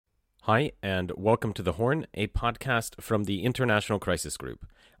Hi, and welcome to The Horn, a podcast from the International Crisis Group.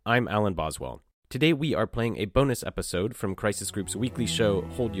 I'm Alan Boswell. Today we are playing a bonus episode from Crisis Group's weekly show,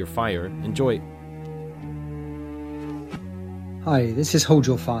 Hold Your Fire. Enjoy! Hi, this is Hold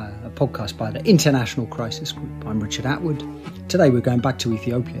Your Fire, a podcast by the International Crisis Group. I'm Richard Atwood. Today we're going back to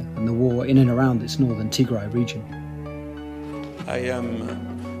Ethiopia and the war in and around its northern Tigray region. I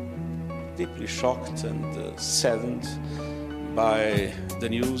am deeply shocked and saddened by the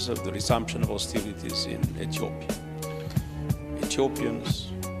news of the resumption of hostilities in Ethiopia.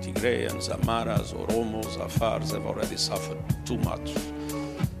 Ethiopians, Tigrayans, Amaras, Oromos, Afars have already suffered too much.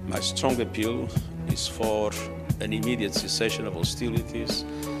 My strong appeal is for an immediate cessation of hostilities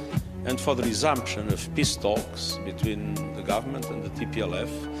and for the resumption of peace talks between the government and the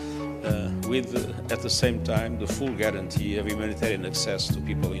TPLF with, at the same time, the full guarantee of humanitarian access to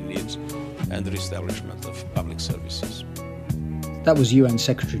people in need and the reestablishment of public services. That was UN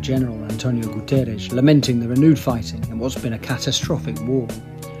Secretary-General Antonio Guterres lamenting the renewed fighting in what's been a catastrophic war.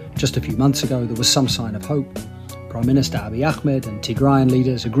 Just a few months ago, there was some sign of hope. Prime Minister Abiy Ahmed and Tigrayan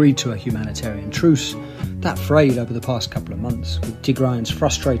leaders agreed to a humanitarian truce. That frayed over the past couple of months, with Tigrayans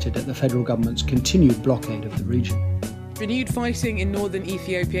frustrated at the federal government's continued blockade of the region. Renewed fighting in northern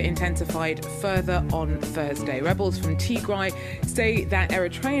Ethiopia intensified further on Thursday. Rebels from Tigray say that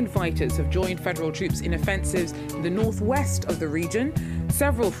Eritrean fighters have joined federal troops in offensives in the northwest of the region.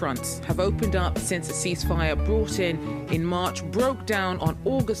 Several fronts have opened up since a ceasefire brought in March broke down on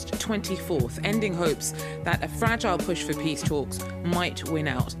August 24th, ending hopes that a fragile push for peace talks might win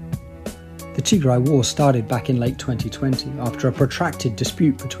out. The Tigray War started back in late 2020 after a protracted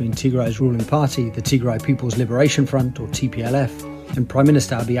dispute between Tigray's ruling party, the Tigray People's Liberation Front, or TPLF, and Prime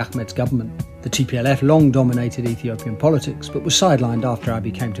Minister Abiy Ahmed's government. The TPLF long dominated Ethiopian politics, but was sidelined after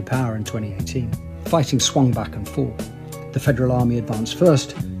Abiy came to power in 2018. Fighting swung back and forth. The Federal Army advanced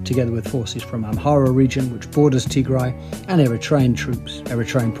first, together with forces from Amhara region, which borders Tigray, and Eritrean troops.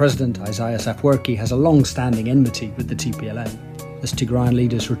 Eritrean President Isaias Afwerki has a long-standing enmity with the TPLF. As Tigrayan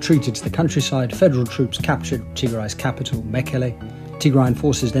leaders retreated to the countryside, federal troops captured Tigray's capital, Mekele. Tigrayan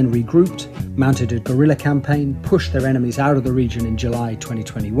forces then regrouped, mounted a guerrilla campaign, pushed their enemies out of the region in July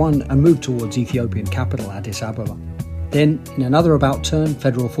 2021 and moved towards Ethiopian capital Addis Ababa. Then, in another about-turn,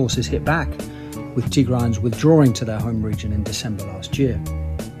 federal forces hit back, with Tigrayans withdrawing to their home region in December last year.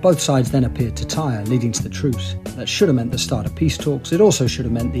 Both sides then appeared to tire, leading to the truce. That should have meant the start of peace talks. It also should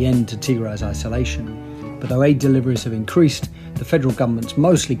have meant the end to Tigray's isolation. But though aid deliveries have increased, the federal government's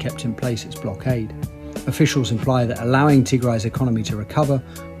mostly kept in place its blockade. Officials imply that allowing Tigray's economy to recover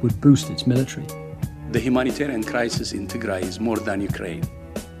would boost its military. The humanitarian crisis in Tigray is more than Ukraine,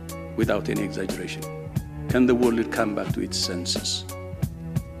 without any exaggeration. Can the world come back to its senses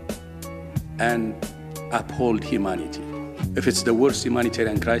and uphold humanity? If it's the worst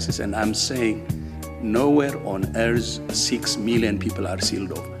humanitarian crisis, and I'm saying nowhere on earth 6 million people are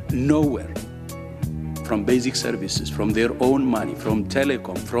sealed off. Nowhere. From basic services, from their own money, from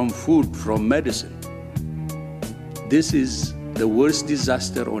telecom, from food, from medicine. This is the worst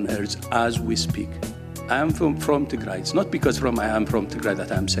disaster on earth as we speak. I am from Tigray. It's not because I am from Tigray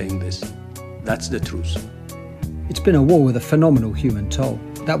that I'm saying this. That's the truth. It's been a war with a phenomenal human toll.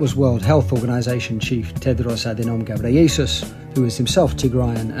 That was World Health Organization Chief Tedros Adhanom Ghebreyesus, who is himself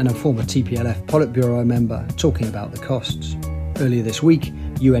Tigrayan and a former TPLF Politburo member, talking about the costs. Earlier this week,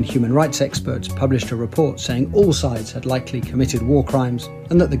 UN human rights experts published a report saying all sides had likely committed war crimes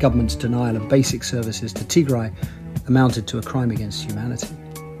and that the government's denial of basic services to Tigray amounted to a crime against humanity.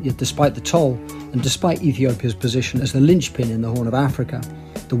 Yet despite the toll, and despite Ethiopia's position as the linchpin in the Horn of Africa,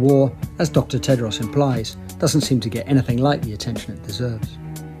 the war, as Dr. Tedros implies, doesn't seem to get anything like the attention it deserves.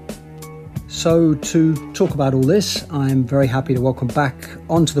 So to talk about all this, I'm very happy to welcome back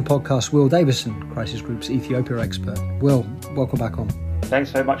onto the podcast Will Davison, Crisis Group's Ethiopia expert. Will, welcome back on.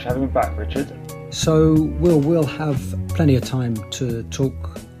 Thanks very much for having me back, Richard. So, we'll have plenty of time to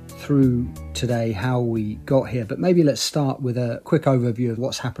talk through today how we got here, but maybe let's start with a quick overview of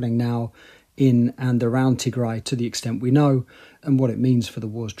what's happening now in and around Tigray to the extent we know, and what it means for the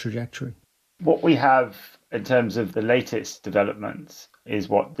war's trajectory. What we have in terms of the latest developments is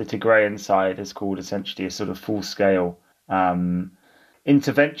what the Tigrayan side has called essentially a sort of full-scale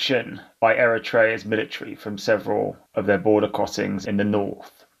intervention by Eritrea's military from several of their border crossings in the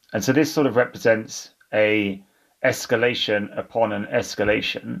north. And so this sort of represents a escalation upon an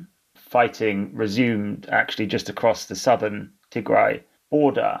escalation. Fighting resumed actually just across the southern Tigray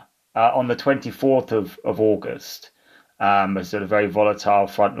border on the 24th of August. A sort of very volatile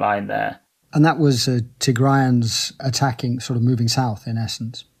front line there. And that was Tigrayans attacking, sort of moving south in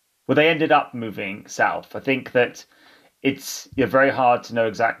essence. Well, they ended up moving south. I think that It's very hard to know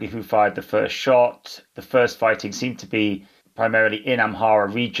exactly who fired the first shot. The first fighting seemed to be primarily in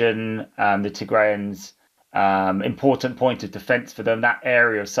Amhara region. The Tigrayans, important point of defense for them, that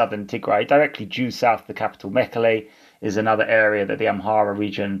area of southern Tigray, directly due south of the capital Mekelle, is another area that the Amhara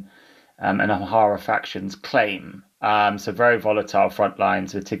region and Amhara factions claim. So very volatile front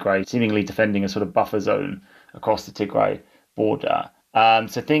lines with Tigray seemingly defending a sort of buffer zone across the Tigray border.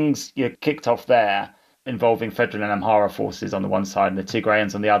 So things kicked off there, involving federal and Amhara forces on the one side and the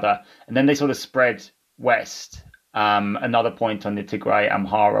Tigrayans on the other. And then they sort of spread west, another point on the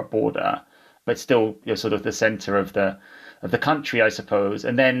Tigray-Amhara border, but still sort of the center of the country, I suppose.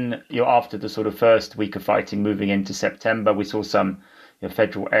 And then after the sort of first week of fighting moving into September, we saw some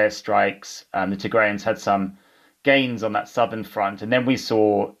federal airstrikes. The Tigrayans had some gains on that southern front. And then we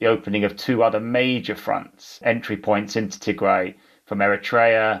saw the opening of two other major fronts, entry points into Tigray from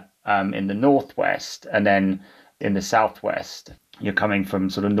Eritrea, in the northwest, and then in the southwest, you're coming from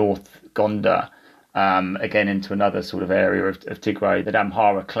sort of North Gondar, again into another sort of area of Tigray that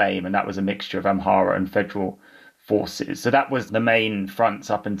Amhara claim, and that was a mixture of Amhara and federal forces. So that was the main fronts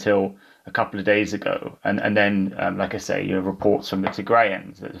up until a couple of days ago, and then, like I say, reports from the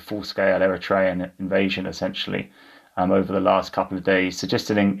Tigrayans, the full-scale Eritrean invasion, essentially, over the last couple of days. So just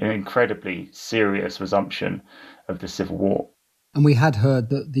an incredibly serious resumption of the civil war. And we had heard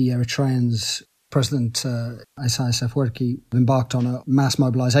that the Eritreans, President Isaias Afwerki, embarked on a mass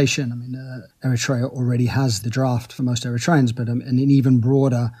mobilization. I mean, Eritrea already has the draft for most Eritreans, but an even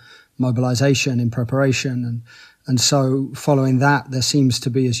broader mobilization in preparation. And so following that, there seems to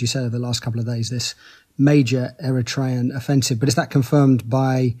be, as you said, over the last couple of days, this major Eritrean offensive. But is that confirmed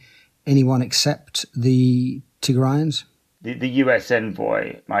by anyone except the Tigrayans? The US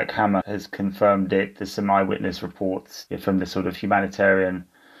envoy, Mike Hammer, has confirmed it. There's some eyewitness reports from the sort of humanitarian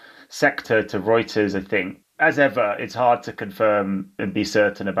sector to Reuters, I think. As ever, it's hard to confirm and be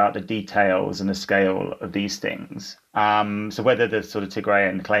certain about the details and the scale of these things. So whether the sort of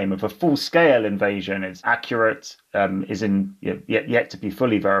Tigrayan claim of a full-scale invasion is accurate is yet to be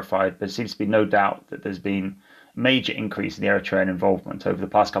fully verified, but there seems to be no doubt that there's been a major increase in the Eritrean involvement over the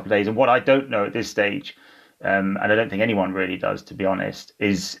past couple of days. And what I don't know at this stage, and I don't think anyone really does, to be honest,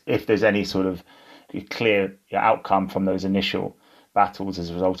 is if there's any sort of clear outcome from those initial battles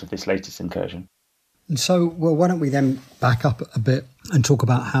as a result of this latest incursion. And so, well, why don't we then back up a bit and talk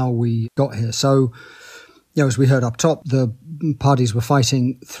about how we got here? So, as we heard up top, the parties were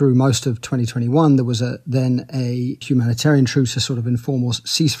fighting through most of 2021. There was then a humanitarian truce, a sort of informal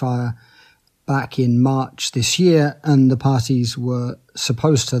ceasefire back in March this year, and the parties were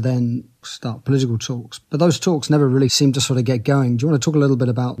supposed to then start political talks. But those talks never really seemed to sort of get going. Do you want to talk a little bit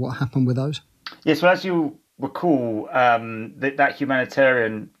about what happened with those? Yes, well, as you recall, that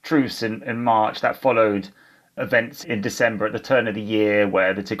humanitarian truce in March, that followed events in December at the turn of the year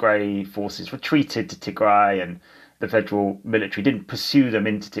where the Tigray forces retreated to Tigray and the federal military didn't pursue them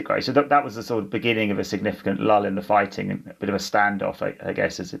into Tigray. So that was the sort of beginning of a significant lull in the fighting and a bit of a standoff, I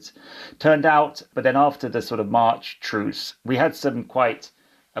guess, as it's turned out. But then after the sort of March truce, we had some quite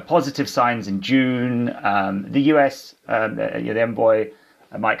positive signs in June. The US, the envoy,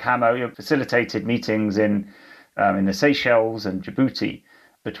 Mike Hammer, facilitated meetings in the Seychelles and Djibouti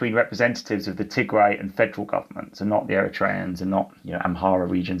between representatives of the Tigray and federal governments, and not the Eritreans and not Amhara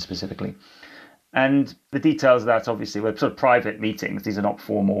region specifically. And the details of that obviously were sort of private meetings. These are not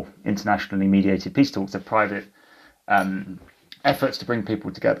formal internationally mediated peace talks. They're private efforts to bring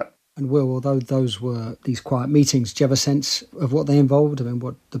people together. And Will, although those were these quiet meetings, do you have a sense of what they involved? I mean,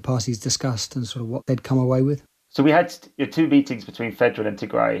 what the parties discussed and sort of what they'd come away with? So we had two meetings between federal and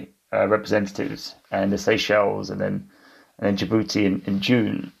Tigray representatives, and the Seychelles and then Djibouti in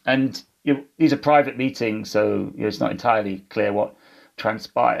June. And these are private meetings, so it's not entirely clear what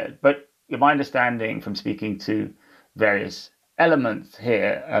transpired. But my understanding from speaking to various elements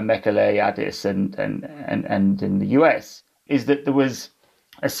here, Mekelle, Addis, and in the US, is that there was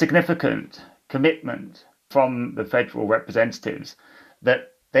a significant commitment from the federal representatives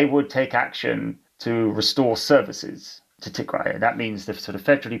that they would take action to restore services to Tigray. That means the sort of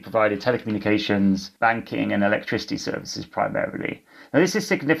federally provided telecommunications, banking, and electricity services primarily. Now, this is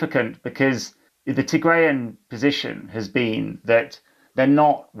significant because the Tigrayan position has been that they're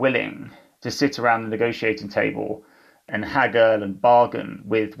not willing to sit around the negotiating table and haggle and bargain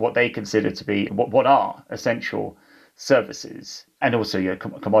with what they consider to be what are essential services and also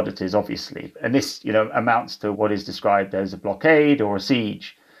commodities, obviously. And this amounts to what is described as a blockade or a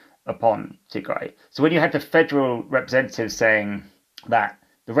siege upon Tigray. So when you had the federal representatives saying that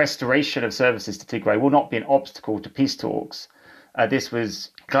the restoration of services to Tigray will not be an obstacle to peace talks, this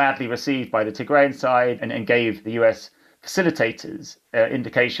was gladly received by the Tigrayan side and gave the US facilitators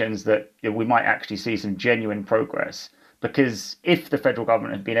indications that we might actually see some genuine progress. Because if the federal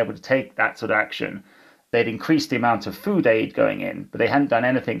government had been able to take that sort of action, they'd increased the amount of food aid going in, but they hadn't done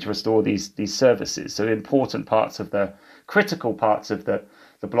anything to restore these services. So important parts of the critical parts of the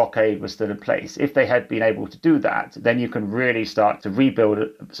blockade were still in place. If they had been able to do that, then you can really start to rebuild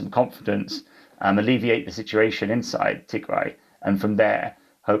some confidence, alleviate the situation inside Tigray, and from there,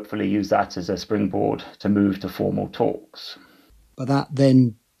 hopefully use that as a springboard to move to formal talks. But that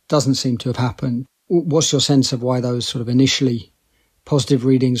then doesn't seem to have happened. What's your sense of why those sort of initially positive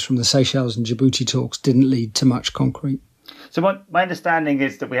readings from the Seychelles and Djibouti talks didn't lead to much concrete? So my understanding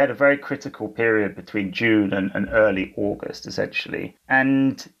is that we had a very critical period between June and early August, essentially.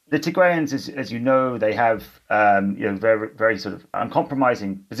 And the Tigrayans, as you know, they have very, very sort of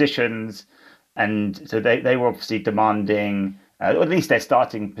uncompromising positions. And so they were obviously demanding, or at least their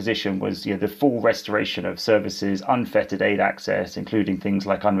starting position was the full restoration of services, unfettered aid access, including things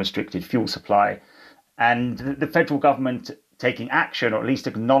like unrestricted fuel supply. And the federal government taking action, or at least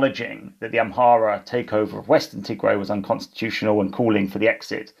acknowledging that the Amhara takeover of Western Tigray was unconstitutional and calling for the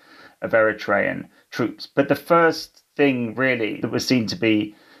exit of Eritrean troops. But the first thing really that was seen to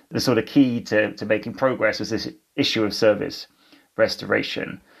be the sort of key to making progress was this issue of service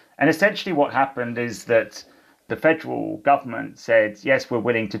restoration. And essentially what happened is that the federal government said, yes, we're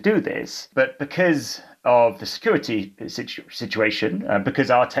willing to do this, but because of the security situation, because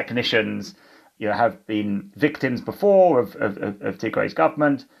our technicians have been victims before of Tigray's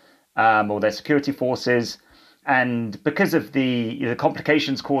government or their security forces. And because of the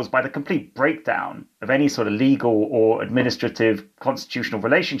complications caused by the complete breakdown of any sort of legal or administrative constitutional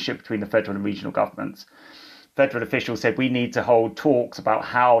relationship between the federal and regional governments, federal officials said we need to hold talks about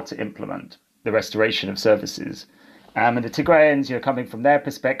how to implement the restoration of services. And the Tigrayans, coming from their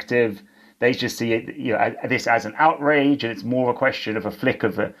perspective, they just see it, this as an outrage, and it's more a question of a flick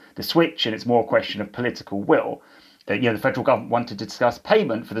of the switch, and it's more a question of political will. The federal government wanted to discuss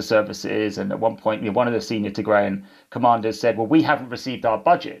payment for the services, and at one point, one of the senior Tigrayan commanders said, well, we haven't received our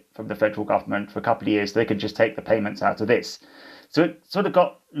budget from the federal government for a couple of years, so they can just take the payments out of this. So it sort of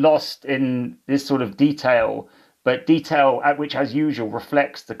got lost in this sort of detail, but detail at which, as usual,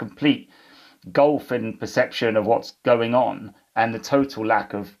 reflects the complete gulf in perception of what's going on and the total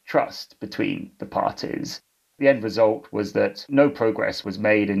lack of trust between the parties. The end result was that no progress was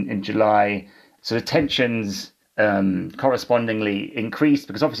made in July. So the tensions correspondingly increased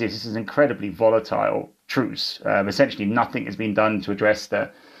because obviously this is an incredibly volatile truce. Essentially nothing has been done to address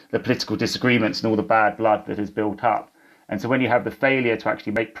the political disagreements and all the bad blood that has built up. And so when you have the failure to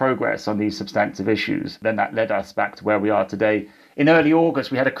actually make progress on these substantive issues, then that led us back to where we are today. In early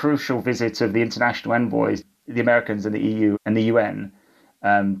August, we had a crucial visit of the international envoys, the Americans and the EU and the UN,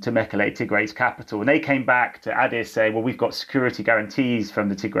 to Mekele, Tigray's capital. And they came back to Addis saying, well, we've got security guarantees from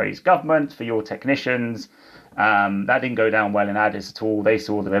the Tigray's government for your technicians. That didn't go down well in Addis at all. They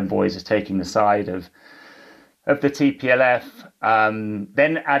saw the envoys as taking the side of the TPLF.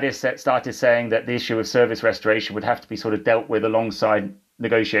 Then Addis started saying that the issue of service restoration would have to be sort of dealt with alongside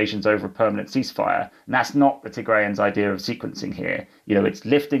negotiations over a permanent ceasefire. And that's not the Tigrayans' idea of sequencing here. It's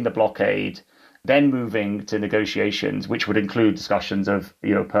lifting the blockade, then moving to negotiations, which would include discussions of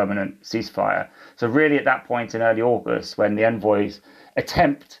a permanent ceasefire. So really at that point in early August, when the envoys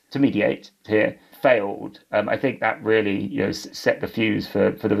attempt to mediate here failed, I think that really set the fuse for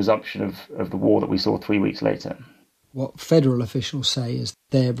the resumption of the war that we saw 3 weeks later. What federal officials say is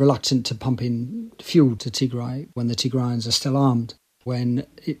they're reluctant to pump in fuel to Tigray when the Tigrayans are still armed, when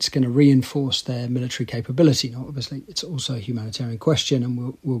it's going to reinforce their military capability. Now, obviously, it's also a humanitarian question,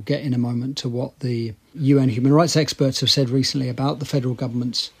 and we'll get in a moment to what the UN human rights experts have said recently about the federal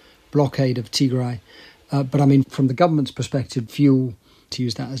government's blockade of Tigray. But I mean, from the government's perspective, fuel, to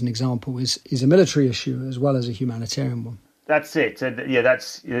use that as an example, is a military issue as well as a humanitarian one. That's it.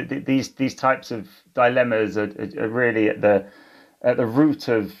 That's these types of dilemmas are really at the root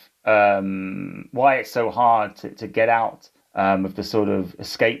of why it's so hard to get out of the sort of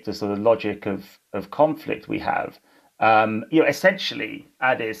escape the sort of logic of conflict we have. Essentially,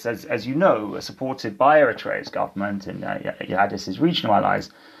 Addis, as you know, supported by Eritrea's government and Addis's regional allies,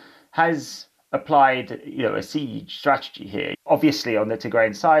 has applied a siege strategy here. Obviously, on the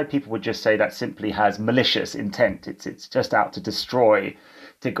Tigrayan side, people would just say that simply has malicious intent. It's just out to destroy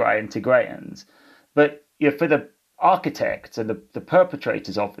Tigray and Tigrayans. But for the architects and the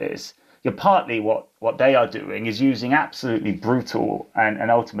perpetrators of this, partly what they are doing is using absolutely brutal and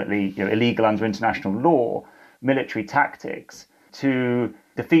ultimately illegal under international law military tactics to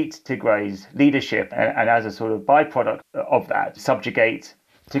defeat Tigray's leadership and as a sort of byproduct of that, subjugate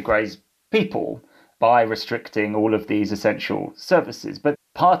Tigray's people by restricting all of these essential services. But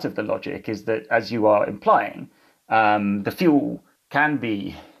part of the logic is that, as you are implying, the fuel can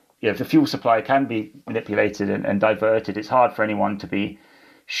be, if the fuel supply can be manipulated and diverted, it's hard for anyone to be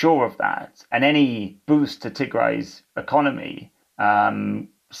sure of that. And any boost to Tigray's economy,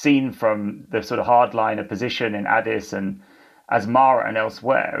 seen from the sort of hardliner position in Addis and Asmara and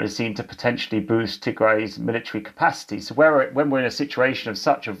elsewhere, is seen to potentially boost Tigray's military capacity. So when we're in a situation of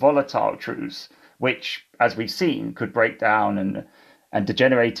such a volatile truce, which, as we've seen, could break down and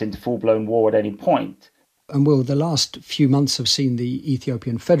degenerate into full-blown war at any point. And Will, the last few months have seen the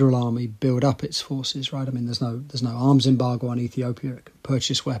Ethiopian Federal Army build up its forces, right? I mean, there's no arms embargo on Ethiopia, it can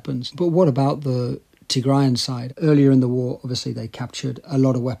purchase weapons. But what about the Tigrayan side? Earlier in the war, obviously, they captured a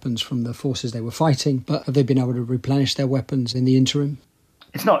lot of weapons from the forces they were fighting, but have they been able to replenish their weapons in the interim?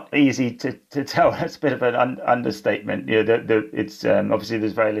 It's not easy to tell. That's a bit of an understatement. It's obviously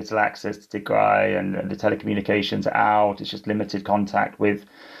there's very little access to Tigray, and the telecommunications are out. It's just limited contact with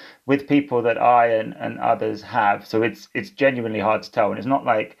people that I and others have. So it's genuinely hard to tell. And it's not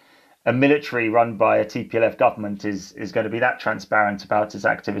like a military run by a TPLF government is going to be that transparent about its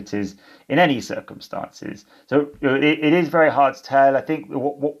activities in any circumstances. So it is very hard to tell. I think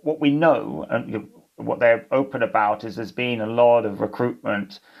what we know and what they're open about is there's been a lot of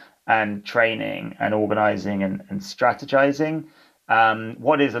recruitment and training and organizing and strategizing.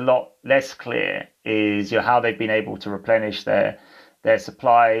 What is a lot less clear is how they've been able to replenish their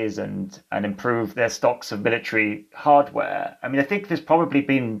supplies and improve their stocks of military hardware. I mean, I think there's probably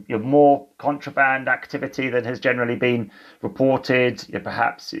been more contraband activity than has generally been reported,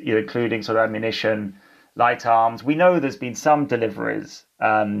 perhaps including sort of ammunition, light arms. We know there's been some deliveries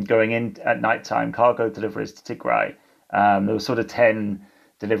going in at nighttime, cargo deliveries to Tigray. There were sort of 10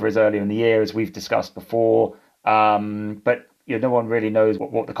 deliveries earlier in the year, as we've discussed before. But no one really knows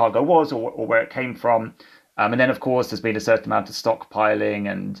what the cargo was or where it came from. And then, of course, there's been a certain amount of stockpiling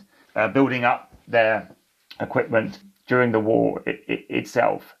and building up their equipment during the war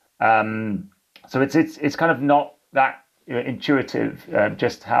itself. So it's kind of not that intuitive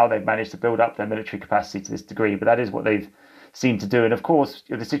just how they've managed to build up their military capacity to this degree, but that is what they've seemed to do. And of course,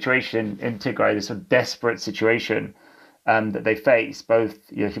 the situation in Tigray, this sort of desperate situation that they face, both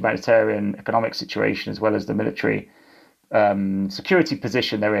humanitarian, economic situation, as well as the military security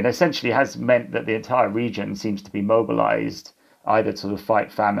position they're in, essentially has meant that the entire region seems to be mobilized either to sort of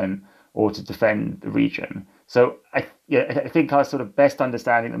fight famine or to defend the region. So I think our sort of best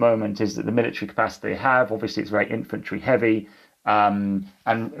understanding at the moment is that the military capacity they have, obviously it's very infantry heavy, and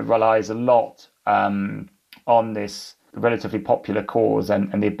relies a lot on this relatively popular cause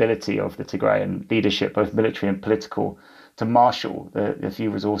and the ability of the Tigrayan leadership, both military and political, to marshal the few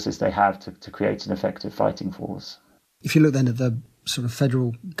resources they have to create an effective fighting force. If you look then at the sort of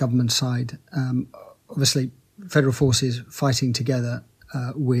federal government side, obviously federal forces fighting together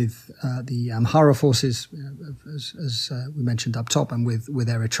with the Amhara forces, as we mentioned up top, and with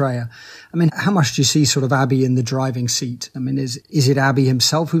Eritrea. I mean, how much do you see sort of Abiy in the driving seat? I mean, is it Abiy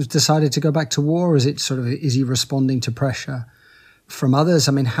himself who's decided to go back to war, or is he responding to pressure from others?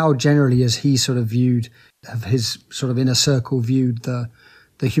 I mean, how generally has he sort of viewed, have his sort of inner circle viewed the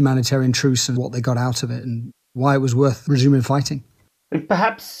humanitarian truce and what they got out of it and why it was worth resuming fighting?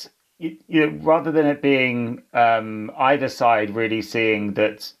 Perhaps, rather than it being either side really seeing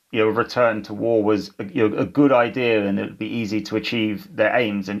that a return to war was a good idea and it would be easy to achieve their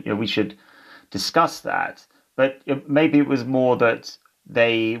aims, and we should discuss that. But maybe it was more that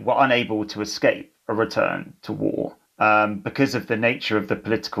they were unable to escape a return to war because of the nature of the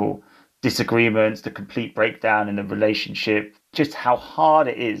political disagreements, the complete breakdown in the relationship, just how hard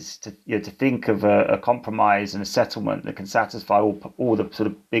it is to think of a compromise and a settlement that can satisfy all the sort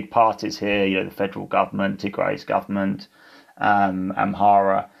of big parties here, the federal government, Tigray's government,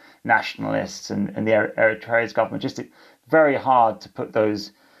 Amhara nationalists, and the Eritrea's government. Just very hard to put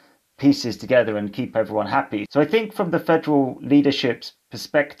those pieces together and keep everyone happy. So I think from the federal leadership's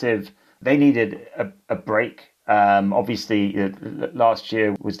perspective, they needed a break. Obviously, last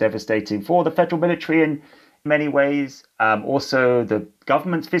year was devastating for the federal military in many ways. Also, the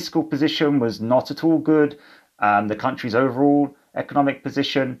government's fiscal position was not at all good. The country's overall economic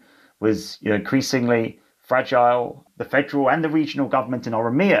position was increasingly fragile. The federal and the regional government in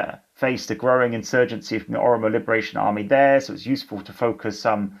Oromia faced a growing insurgency from the Oromo Liberation Army there, so it's useful to focus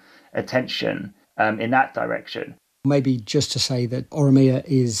some attention in that direction. Maybe just to say that Oromia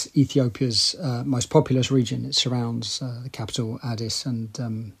is Ethiopia's most populous region. It surrounds the capital, Addis,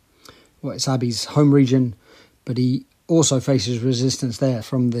 and it's Abiy's home region, but he also faces resistance there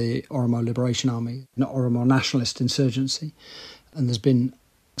from the Oromo Liberation Army, an Oromo nationalist insurgency. And there's been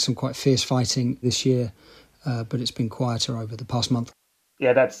Some quite fierce fighting this year, but it's been quieter over the past month.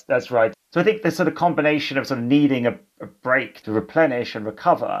 Yeah, that's right. So I think the sort of combination of sort of needing a break to replenish and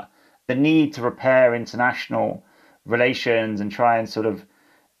recover, the need to repair international relations and try and sort of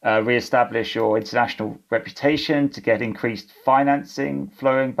re-establish your international reputation to get increased financing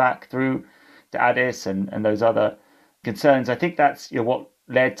flowing back through to Addis and those other concerns. I think that's what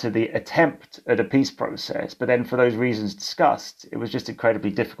led to the attempt at a peace process. But then for those reasons discussed, it was just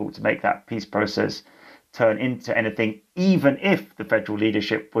incredibly difficult to make that peace process turn into anything, even if the federal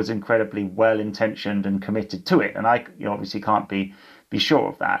leadership was incredibly well-intentioned and committed to it. And I obviously can't be sure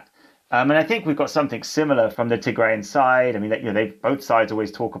of that. And I think we've got something similar from the Tigrayan side. I mean, they both sides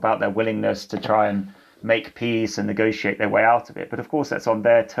always talk about their willingness to try and make peace and negotiate their way out of it. But of course, that's on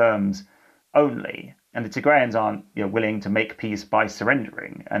their terms only. And the Tigrayans aren't willing to make peace by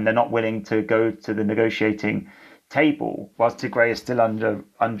surrendering, and they're not willing to go to the negotiating table whilst Tigray is still under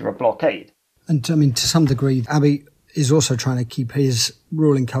a blockade. And I mean, to some degree, Abiy is also trying to keep his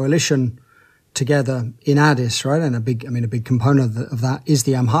ruling coalition together in Addis, right? And a big component of that is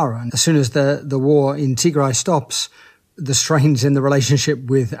the Amhara. And as soon as the war in Tigray stops, the strains in the relationship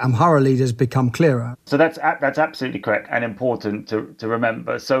with Amhara leaders become clearer. So that's absolutely correct and important to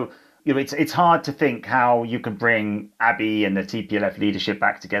remember. So it's hard to think how you can bring Abiy and the TPLF leadership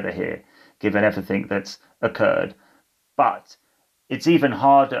back together here, given everything that's occurred. But it's even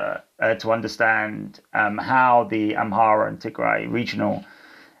harder to understand how the Amhara and Tigray regional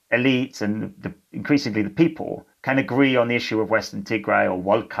elites and increasingly the people can agree on the issue of Western Tigray, or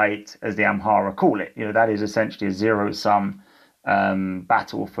Wolkite, as the Amhara call it. That is essentially a zero-sum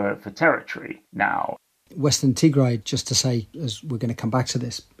battle for territory now. Western Tigray, just to say, as we're going to come back to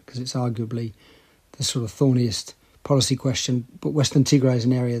this, because it's arguably the sort of thorniest policy question, but Western Tigray is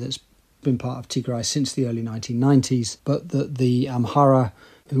an area that's been part of Tigray since the early 1990s, but the Amhara,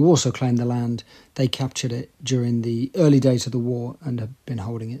 who also claimed the land, they captured it during the early days of the war and have been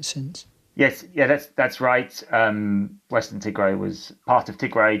holding it since. Yes, yeah, that's right. Western Tigray was part of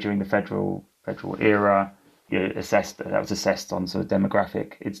Tigray during the federal era. That was assessed on sort of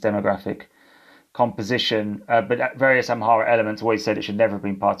its demographic composition, but various Amhara elements always said it should never have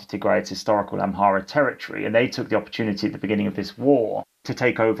been part of Tigray. It's historical Amhara territory, and they took the opportunity at the beginning of this war to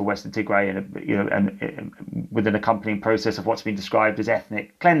take over Western Tigray, and with an accompanying process of what's been described as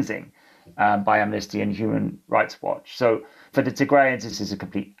ethnic cleansing by Amnesty and Human Rights Watch. So for the Tigrayans, this is a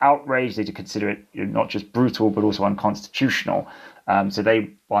complete outrage. They consider it not just brutal but also unconstitutional. So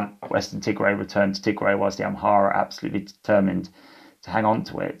they want Western Tigray returned to Tigray, whilst the Amhara are absolutely determined to hang on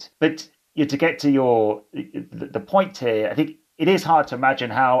to it. But to get to the point here, I think it is hard to imagine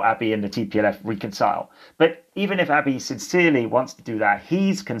how Abiy and the TPLF reconcile. But even if Abiy sincerely wants to do that,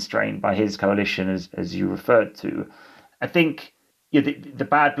 he's constrained by his coalition, as you referred to. I think the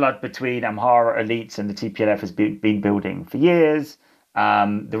bad blood between Amhara elites and the TPLF has been building for years.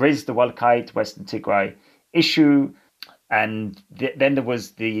 There is the Wolkite, Western Tigray issue. And then there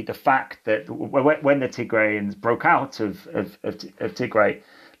was the fact that when the Tigrayans broke out of Tigray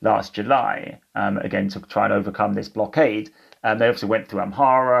last July, again, to try and overcome this blockade, they obviously went through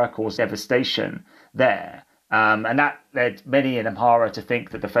Amhara, caused devastation there. And that led many in Amhara to think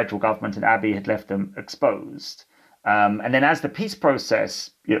that the federal government and Abiy had left them exposed. And then as the peace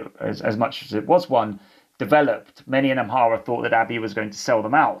process, as much as it was one, developed, many in Amhara thought that Abiy was going to sell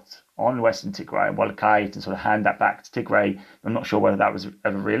them out on Western Tigray and Wolkite and sort of hand that back to Tigray. I'm not sure whether that was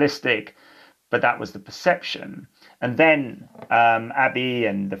ever realistic, but that was the perception. And then Abiy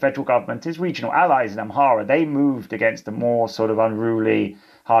and the federal government, his regional allies in Amhara, they moved against the more sort of unruly,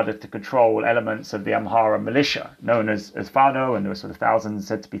 harder to control elements of the Amhara militia, known as Fano, and there were sort of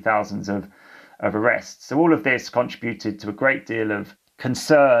said to be thousands of arrests. So all of this contributed to a great deal of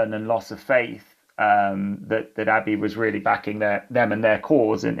concern and loss of faith that Abiy was really backing them and their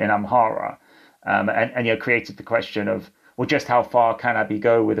cause in Amhara, and created the question of, well, just how far can Abiy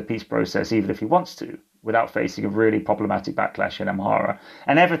go with the peace process, even if he wants to, without facing a really problematic backlash in Amhara.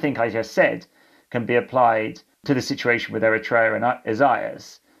 And everything I just said can be applied to the situation with Eritrea and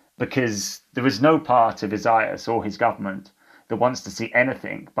Isaias, because there is no part of Isaias or his government that wants to see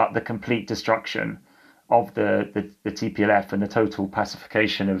anything but the complete destruction of the TPLF and the total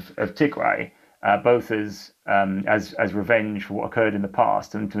pacification of Tigray, both as revenge for what occurred in the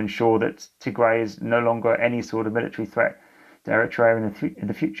past and to ensure that Tigray is no longer any sort of military threat to Eritrea in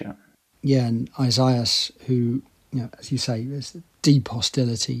the future. Yeah, and Isaias, who, as you say, there's deep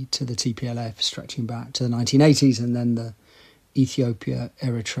hostility to the TPLF stretching back to the 1980s and then the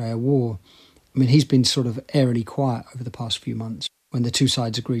Ethiopia-Eritrea war. I mean, he's been sort of airily quiet over the past few months when the two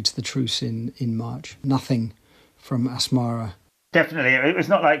sides agreed to the truce in March. Nothing from Asmara Definitely. It's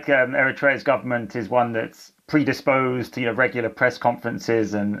not like Eritrea's government is one that's predisposed to regular press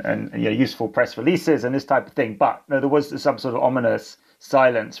conferences and useful press releases and this type of thing. But no, there was some sort of ominous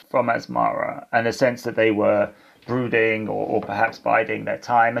silence from Asmara and a sense that they were brooding or perhaps biding their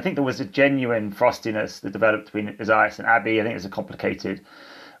time. I think there was a genuine frostiness that developed between Isaias and Abiy. I think there's a complicated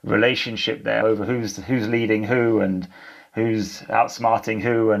relationship there over who's leading who and who's outsmarting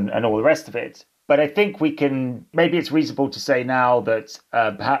who and all the rest of it. But I think maybe it's reasonable to say now that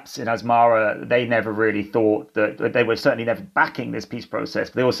perhaps in Asmara, they never really thought that they were certainly never backing this peace process,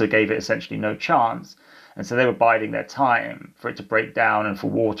 but they also gave it essentially no chance. And so they were biding their time for it to break down and for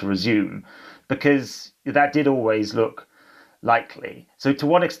war to resume, because that did always look likely. So to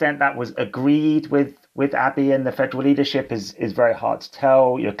what extent that was agreed with Abiy and the federal leadership is very hard to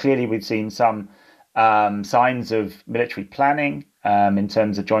tell. Clearly we've seen some signs of military planning in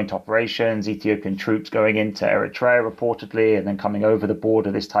terms of joint operations, Ethiopian troops going into Eritrea reportedly and then coming over the border,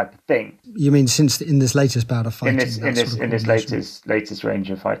 this type of thing. You mean since in this latest bout of fighting? In this latest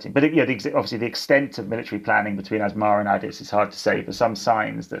range of fighting. But obviously the extent of military planning between Asmara and Addis is hard to say, but some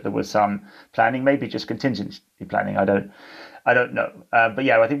signs that there was some planning, maybe just contingency planning. I don't know. But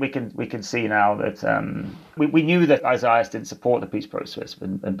yeah, I think we can see now that we knew that Isaias didn't support the peace process,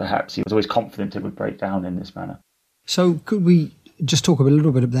 and perhaps he was always confident it would break down in this manner. So could we just talk a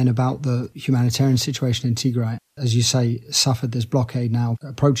little bit then about the humanitarian situation in Tigray? As you say, suffered this blockade now,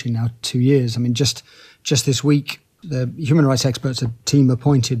 approaching 2 years. I mean, just this week, the human rights experts, a team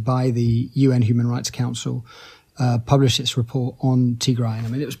appointed by the UN Human Rights Council, published its report on Tigray. I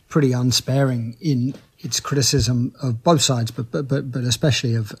mean, it was pretty unsparing in its criticism of both sides, but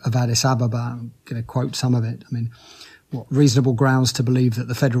especially of Addis Ababa. I'm going to quote some of it. I mean, what reasonable grounds to believe that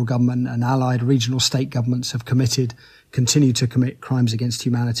the federal government and allied regional state governments have continue to commit crimes against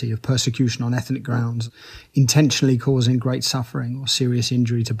humanity of persecution on ethnic grounds, intentionally causing great suffering or serious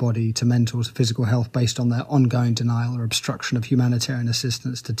injury to body, to mental, to physical health based on their ongoing denial or obstruction of humanitarian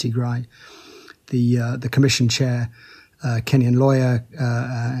assistance to Tigray. The commission chair, Kenyan lawyer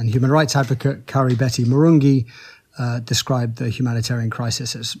and human rights advocate Kari Betty Murungi described the humanitarian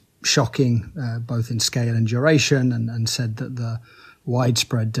crisis as shocking, both in scale and duration, and said that the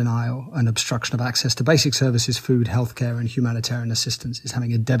widespread denial and obstruction of access to basic services, food, healthcare and humanitarian assistance is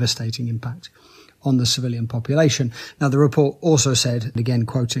having a devastating impact on the civilian population. Now, the report also said, again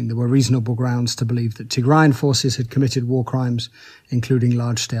quoting, there were reasonable grounds to believe that Tigrayan forces had committed war crimes, including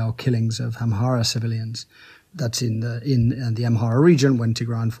large-scale killings of Amhara civilians. That's in the Amhara region, when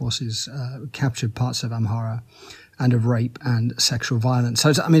Tigrayan forces captured parts of Amhara, and of rape and sexual violence. So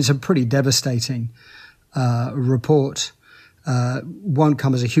it's a pretty devastating report. Won't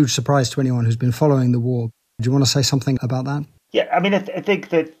come as a huge surprise to anyone who's been following the war. Do you want to say something about that? Yeah, I mean, I think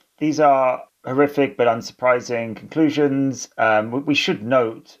that these are horrific but unsurprising conclusions. We should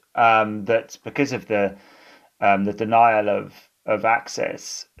note that because of the denial of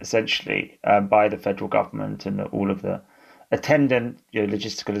access, essentially, by the federal government and all of the attendant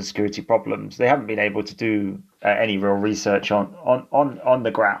logistical and security problems, they haven't been able to do any real research on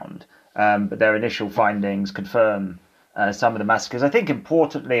the ground. But their initial findings confirm some of the massacres. I think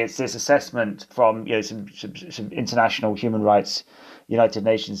importantly, it's this assessment from some international human rights, United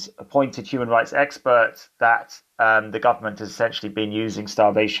Nations appointed human rights experts, that the government has essentially been using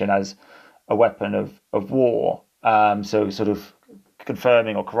starvation as a weapon of war. So sort of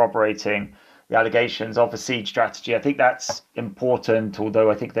confirming or corroborating the allegations of a siege strategy. I think that's important,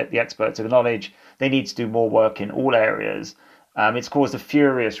 although I think that the experts acknowledge they need to do more work in all areas. It's caused a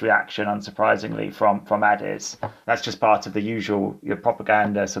furious reaction, unsurprisingly, from Addis. That's just part of the usual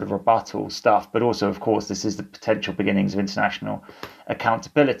propaganda sort of rebuttal stuff. But also, of course, this is the potential beginnings of international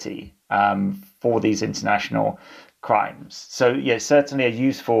accountability for these international crimes. So, certainly a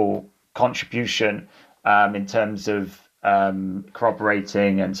useful contribution in terms of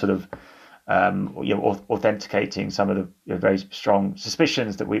corroborating and sort of authenticating some of the very strong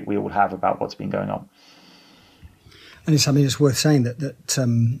suspicions that we all have about what's been going on. And it's worth saying that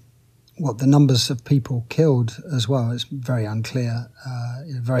the numbers of people killed as well is very unclear,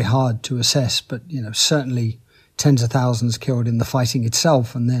 very hard to assess, but certainly tens of thousands killed in the fighting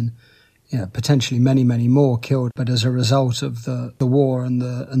itself, and then potentially many, many more killed, but as a result of the war and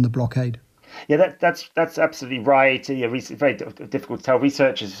the blockade. Yeah, that's absolutely right. It's very difficult to tell.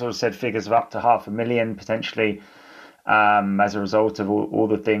 Researchers sort of said figures of up to 500,000 potentially as a result of all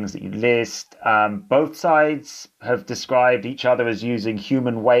the things that you list. Both sides have described each other as using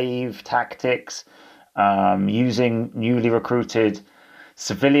human wave tactics, using newly recruited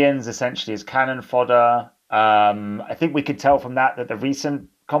civilians essentially as cannon fodder. I think we could tell from that the recent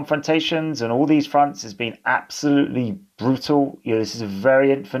confrontations and all these fronts has been absolutely brutal. This is a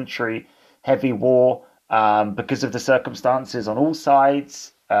very infantry heavy war because of the circumstances on all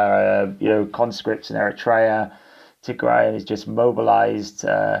sides. Conscripts in Eritrea, Tigray is just mobilized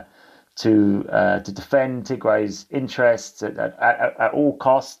to defend Tigray's interests at all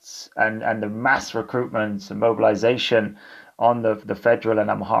costs, and the mass recruitment and mobilization on the federal and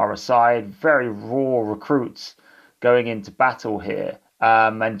Amhara side, very raw recruits going into battle here.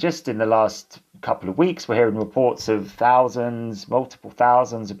 And just in the last couple of weeks, we're hearing reports of multiple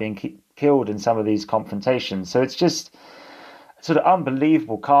thousands are being killed in some of these confrontations. So it's just sort of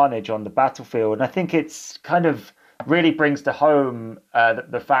unbelievable carnage on the battlefield. And I think it's kind of really brings to home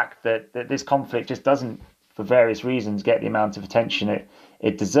the fact that this conflict just doesn't, for various reasons, get the amount of attention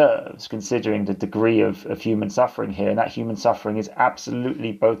it deserves, considering the degree of human suffering here. And that human suffering is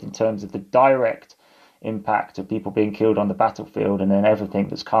absolutely both in terms of the direct impact of people being killed on the battlefield and then everything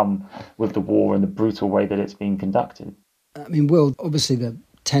that's come with the war and the brutal way that it's being conducted. I mean, Will, obviously the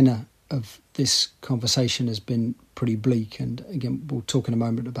tenor of this conversation has been pretty bleak, and again we'll talk in a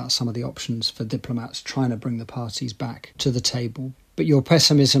moment about some of the options for diplomats trying to bring the parties back to the table. But your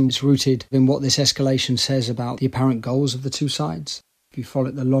pessimism is rooted in what this escalation says about the apparent goals of the two sides. If you follow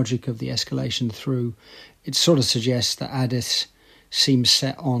the logic of the escalation through, it sort of suggests that Addis seems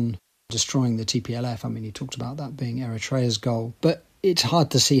set on destroying the TPLF. I mean, he talked about that being Eritrea's goal, but it's hard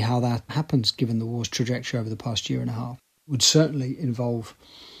to see how that happens given the war's trajectory over the past year and a half. It would certainly involve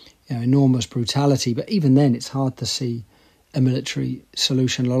enormous brutality, but even then it's hard to see a military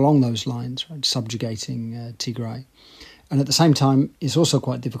solution along those lines, right? Subjugating Tigray. And at the same time, it's also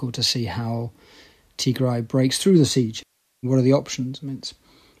quite difficult to see how Tigray breaks through the siege. What are the options? I mean, it's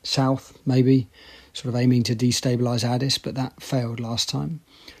south, maybe, sort of aiming to destabilise Addis, but that failed last time.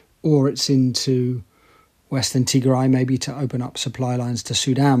 Or it's into western Tigray, maybe to open up supply lines to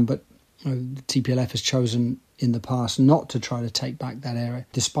Sudan, but the TPLF has chosen in the past not to try to take back that area,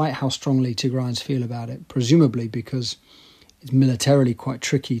 despite how strongly Tigrayans feel about it, presumably because it's militarily quite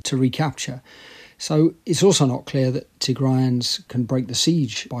tricky to recapture. So it's also not clear that Tigrayans can break the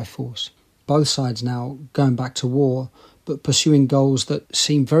siege by force. Both sides now going back to war, but pursuing goals that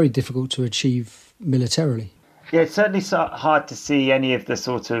seem very difficult to achieve militarily. Yeah, it's certainly hard to see any of the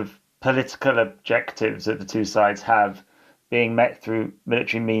sort of political objectives that the two sides have being met through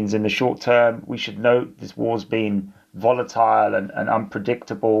military means in the short term. We should note this war's been volatile and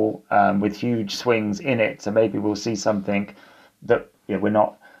unpredictable, with huge swings in it. So maybe we'll see something that we're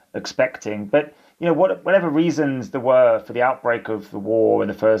not expecting. But whatever reasons there were for the outbreak of the war in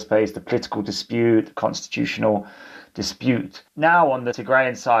the first place, the political dispute, the constitutional dispute. Now on the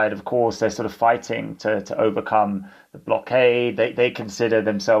Tigrayan side, of course, they're sort of fighting to overcome the blockade. They consider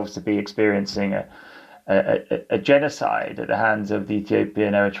themselves to be experiencing a genocide at the hands of the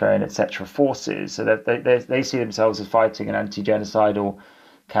Ethiopian, Eritrean, etc. forces, so that they see themselves as fighting an anti-genocidal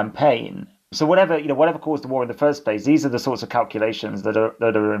campaign. So whatever caused the war in the first place, these are the sorts of calculations that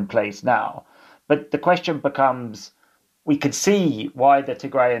are in place now. But the question becomes, we could see why the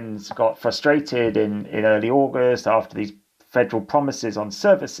Tigrayans got frustrated in early August after these federal promises on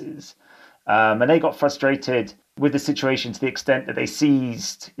services, and they got frustrated with the situation to the extent that they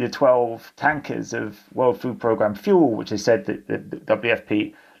seized the 12 tankers of World Food Programme fuel, which they said that the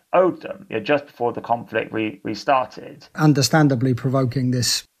WFP owed them just before the conflict restarted. Understandably provoking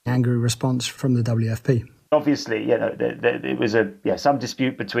this angry response from the WFP. Obviously, it was some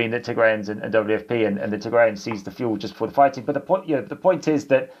dispute between the Tigrayans and WFP, and the Tigrayans seized the fuel just before the fighting. But the point is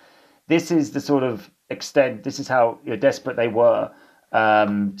that this is the sort of extent, this is how desperate they were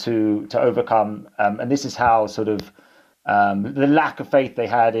to overcome, and this is how sort of the lack of faith they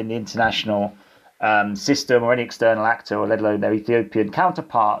had in the international system or any external actor, or let alone their Ethiopian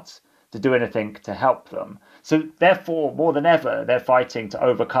counterparts, to do anything to help them. So therefore, more than ever, they're fighting to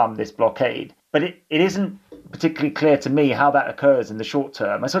overcome this blockade. But it isn't particularly clear to me how that occurs in the short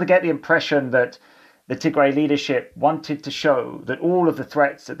term. I sort of get the impression that the Tigray leadership wanted to show that all of the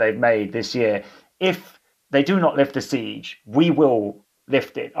threats that they've made this year, if they do not lift the siege, we will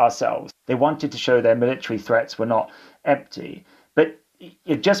lift it ourselves. They wanted to show their military threats were not empty. But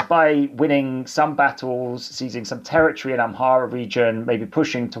just by winning some battles, seizing some territory in Amhara region, maybe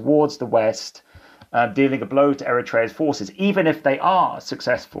pushing towards the west, dealing a blow to Eritrea's forces, even if they are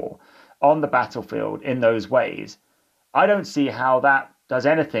successful on the battlefield in those ways, I don't see how that does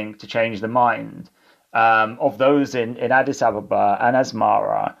anything to change the mind of those in Addis Ababa and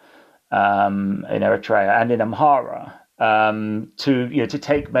Asmara, in Eritrea and in Amhara, to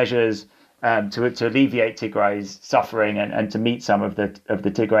take measures to alleviate Tigray's suffering and to meet some of the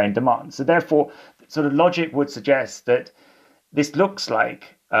Tigrayan demands. So therefore, sort of logic would suggest that this looks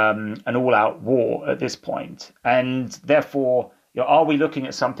like an all-out war at this point. And therefore, are we looking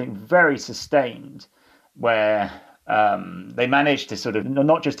at something very sustained where they managed to sort of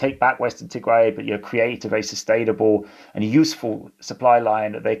not just take back Western Tigray, but create a very sustainable and useful supply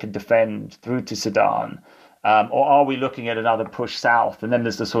line that they can defend through to Sudan? Or are we looking at another push south? And then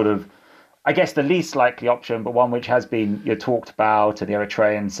there's the sort of, I guess, the least likely option, but one which has been talked about, and the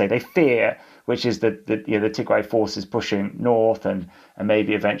Eritreans say they fear, which is that the Tigray forces pushing north and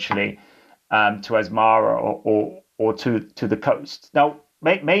maybe eventually to Asmara or to the coast. Now,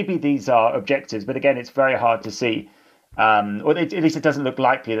 maybe these are objectives, but again, it's very hard to see. Or at least it doesn't look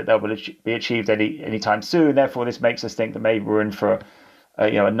likely that they will be achieved anytime soon. Therefore, this makes us think that maybe we're in for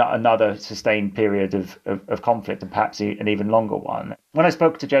another sustained period of conflict, and perhaps an even longer one. When I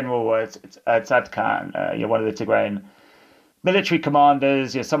spoke to General Tzadkan, one of the Tigrayan military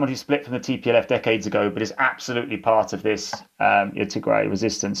commanders, someone who split from the TPLF decades ago, but is absolutely part of this Tigray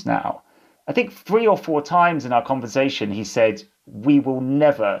resistance now. I think 3 or 4 times in our conversation, he said, "We will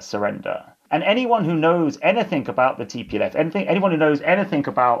never surrender." And anyone who knows anything about the TPLF, anyone who knows anything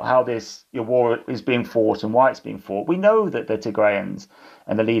about how this war is being fought and why it's being fought, we know that the Tigrayans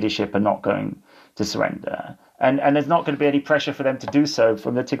and the leadership are not going to surrender. And there's not going to be any pressure for them to do so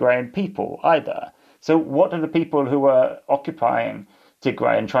from the Tigrayan people either. So what are the people who are occupying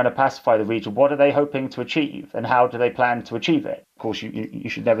Tigray and trying to pacify the region, what are they hoping to achieve, and how do they plan to achieve it? Of course, you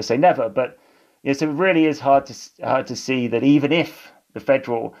should never say never, but so it really is hard to see that even if the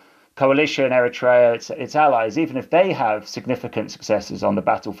federal coalition, Eritrea, its allies, even if they have significant successes on the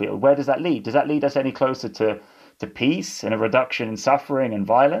battlefield, where does that lead? Does that lead us any closer to peace and a reduction in suffering and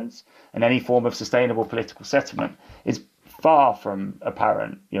violence and any form of sustainable political settlement? It's far from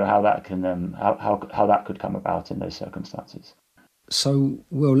apparent, how that can how that could come about in those circumstances. So,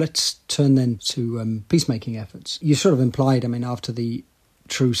 Will, let's turn then to peacemaking efforts. You sort of implied, after the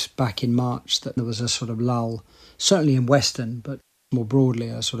truce back in March, that there was a sort of lull, certainly in Western, but more broadly,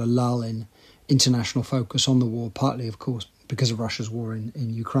 a sort of lull in international focus on the war, partly, of course, because of Russia's war in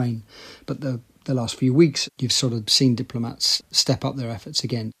Ukraine. But the last few weeks, you've sort of seen diplomats step up their efforts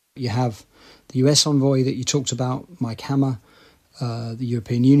again. You have the US envoy that you talked about, Mike Hammer, the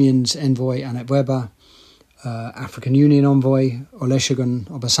European Union's envoy, Annette Weber, African Union envoy, Olusegun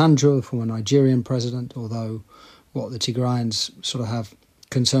Obasanjo, the former Nigerian president, although the Tigrayans sort of have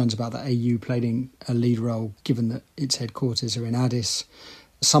concerns about the AU playing a lead role, given that its headquarters are in Addis.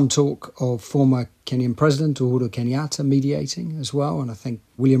 Some talk of former Kenyan President Uhuru Kenyatta mediating as well. And I think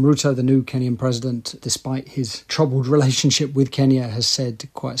William Ruto, the new Kenyan president, despite his troubled relationship with Kenya, has said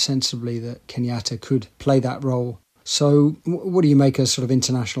quite sensibly that Kenyatta could play that role. So what do you make of sort of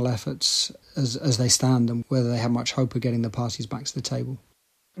international efforts as they stand, and whether they have much hope of getting the parties back to the table?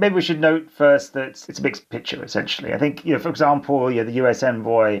 Maybe we should note first that it's a mixed picture, essentially. I think, for example, the US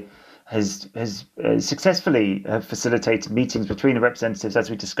envoy has successfully facilitated meetings between the representatives, as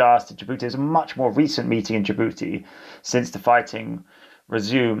we discussed, in Djibouti. There's a much more recent meeting in Djibouti since the fighting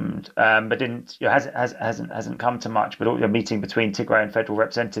resumed, but hasn't come to much. But a meeting between Tigray and federal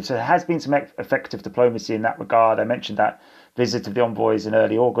representatives. So there has been some effective diplomacy in that regard. I mentioned that visit of the envoys in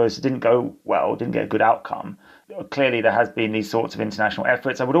early August. It didn't go well, didn't get a good outcome. Clearly, there has been these sorts of international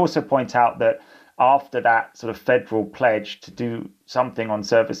efforts. I would also point out that after that sort of federal pledge to do something on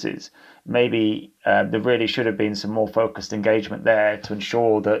services, maybe there really should have been some more focused engagement there to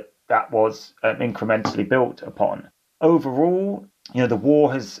ensure that that was incrementally built upon. Overall, the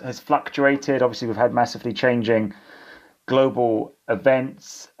war has fluctuated. Obviously, we've had massively changing global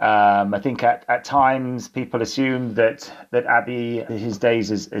events. I think at times people assumed that Abiy, his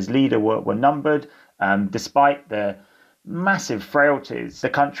days as leader were numbered, despite the massive frailties the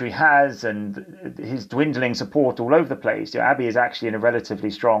country has and his dwindling support all over the place. Abiy is actually in a relatively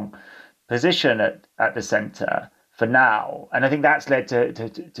strong position at the centre for now. And I think that's led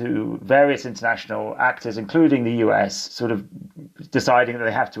to various international actors, including the US, sort of deciding that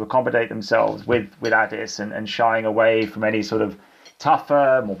they have to accommodate themselves with Addis and shying away from any sort of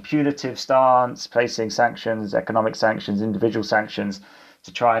tougher, more punitive stance, placing sanctions, economic sanctions, individual sanctions,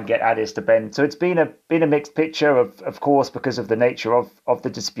 to try and get Addis to bend. So it's been a mixed picture, of course, because of the nature of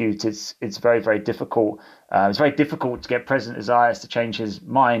the dispute. It's very, very difficult. It's very difficult to get President Isaias to change his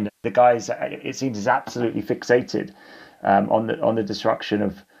mind. The guy, it seems, is absolutely fixated on the destruction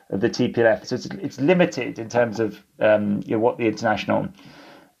of the TPLF. So it's limited in terms of what the international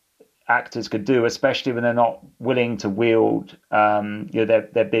actors could do, especially when they're not willing to wield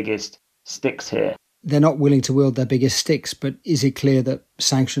their biggest sticks here. They're not willing to wield their biggest sticks, but is it clear that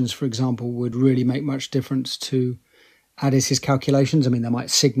sanctions, for example, would really make much difference to Addis's calculations? I mean, they might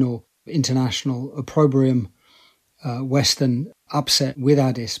signal international opprobrium Western upset with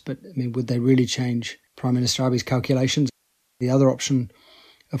Addis, but I mean, would they really change Prime Minister Abiy's calculations? The other option,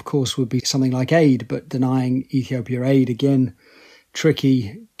 of course, would be something like aid, but denying Ethiopia aid, again,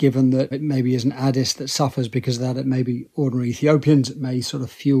 tricky, given that it maybe isn't Addis that suffers because of that. It may be ordinary Ethiopians. It may sort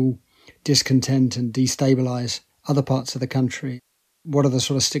of fuel discontent and destabilise other parts of the country. What are the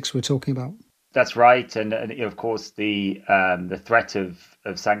sort of sticks we're talking about? That's right, and of course the threat of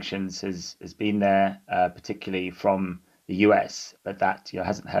sanctions has been there, particularly from the US, but that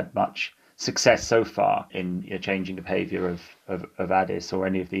hasn't had much success so far in changing the behaviour of Addis or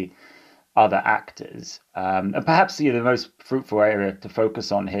any of the other actors. And perhaps the most fruitful area to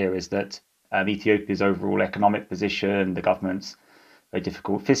focus on here is that Ethiopia's overall economic position, the government's very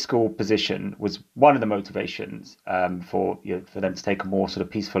difficult fiscal position, was one of the motivations for them to take a more sort of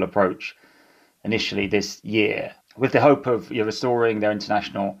peaceful approach initially this year, with the hope of restoring their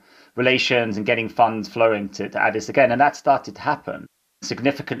international relations and getting funds flowing to Addis again. And that started to happen.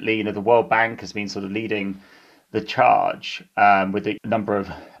 Significantly, the World Bank has been sort of leading the charge with a number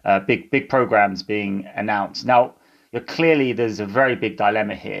of big programs being announced. Now, clearly there's a very big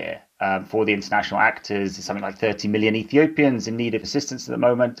dilemma here for the international actors. There's something like 30 million Ethiopians in need of assistance at the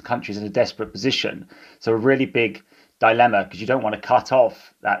moment. The country's in a desperate position. So a really big dilemma, because you don't want to cut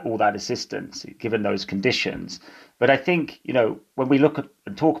off all that assistance given those conditions. But I think, when we look at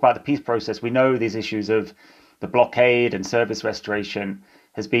and talk about the peace process, we know these issues of the blockade and service restoration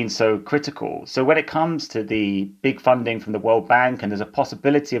has been so critical. So when it comes to the big funding from the World Bank, and there's a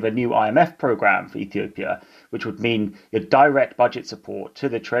possibility of a new IMF program for Ethiopia, which would mean direct budget support to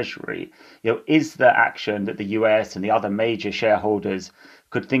the Treasury, is there action that the US and the other major shareholders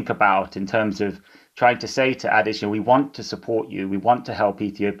could think about in terms of trying to say to Addis, we want to support you, we want to help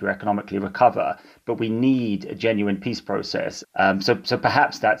Ethiopia economically recover, but we need a genuine peace process. So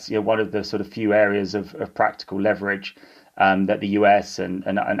perhaps that's one of the sort of few areas of practical leverage that the US and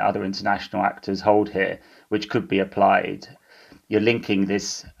other international actors hold here, which could be applied. You're linking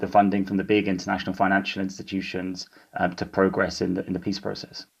the funding from the big international financial institutions to progress in the peace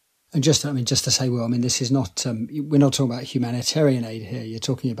process. And just to say, this is not, we're not talking about humanitarian aid here. You're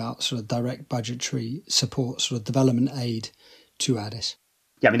talking about sort of direct budgetary support, sort of development aid to Addis.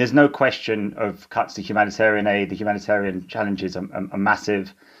 Yeah, there's no question of cuts to humanitarian aid. The humanitarian challenges are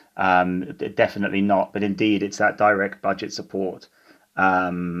massive. Definitely not. But indeed, it's that direct budget support.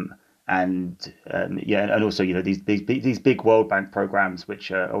 And also, these big World Bank programs,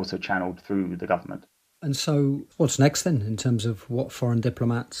 which are also channeled through the government. And so what's next then in terms of what foreign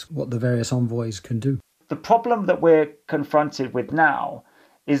diplomats, what the various envoys can do? The problem that we're confronted with now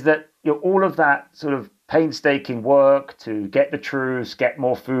is that all of that sort of painstaking work to get the truce, get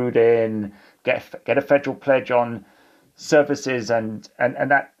more food in, get a federal pledge on services and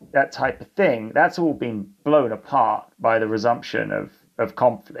that type of thing, that's all been blown apart by the resumption of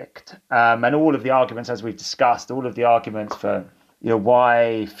conflict. And all of the arguments, as we've discussed, all of the arguments for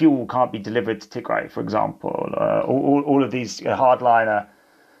why fuel can't be delivered to Tigray, for example, all of these hardliner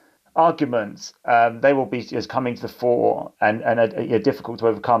arguments, they will be coming to the fore and are difficult to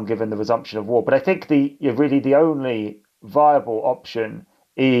overcome given the resumption of war. But I think really the only viable option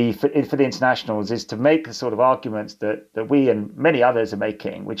for the internationals is to make the sort of arguments that we and many others are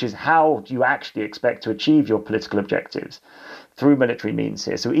making, which is how do you actually expect to achieve your political objectives through military means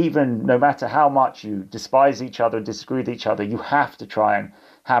here. So even no matter how much you despise each other and disagree with each other, you have to try and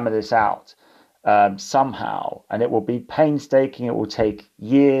hammer this out somehow. And it will be painstaking. It will take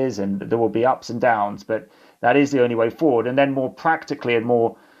years and there will be ups and downs, but that is the only way forward. And then more practically and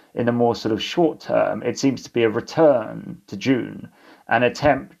more in the more sort of short term, it seems to be a return to June, an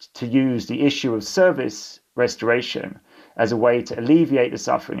attempt to use the issue of service restoration as a way to alleviate the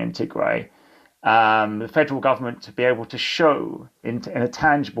suffering in Tigray. The federal government to be able to show in a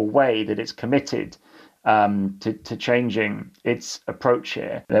tangible way that it's committed to changing its approach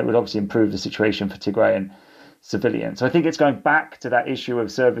here. That would obviously improve the situation for Tigrayan civilians. So I think it's going back to that issue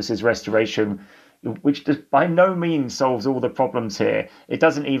of services restoration, which by no means solves all the problems here. It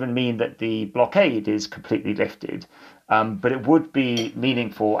doesn't even mean that the blockade is completely lifted, but it would be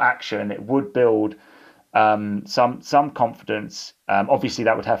meaningful action. It would build some confidence. Obviously,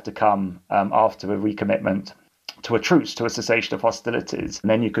 that would have to come after a recommitment to a truce, to a cessation of hostilities. And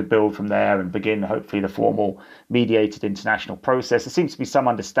then you could build from there and begin, hopefully, the formal mediated international process. There seems to be some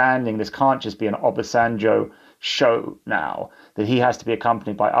understanding this can't just be an Obasanjo show now, that he has to be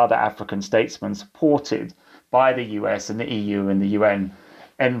accompanied by other African statesmen supported by the US and the EU and the UN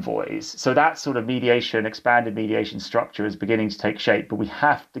envoys. So that sort of mediation, expanded mediation structure is beginning to take shape, but we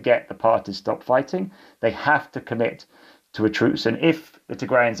have to get the parties to stop fighting. They have to commit to a truce. And if the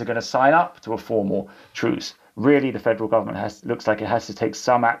Tigrayans are going to sign up to a formal truce, really the federal government looks like it has to take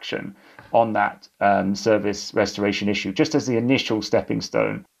some action on that service restoration issue, just as the initial stepping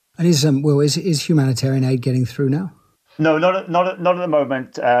stone. And is humanitarian aid getting through now? No, not at the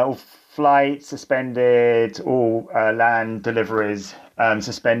moment. All flights suspended, all land deliveries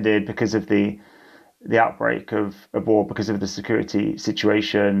suspended because of the outbreak of war, because of the security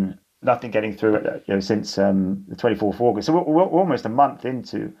situation. Nothing getting through since the 24th of August. So we're almost a month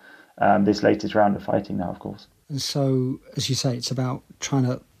into this latest round of fighting now, of course. And so, as you say, it's about trying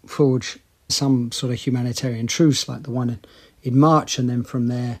to forge some sort of humanitarian truce like the one in March, and then from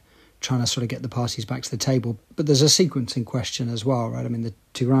there trying to sort of get the parties back to the table. But there's a sequencing question as well, right? I mean, the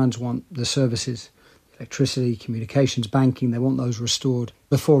Tigrayans want the services, electricity, communications, banking, they want those restored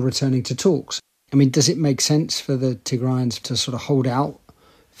before returning to talks. I mean, does it make sense for the Tigrayans to sort of hold out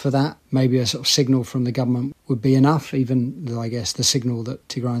for that? Maybe a sort of signal from the government would be enough, even though I guess the signal that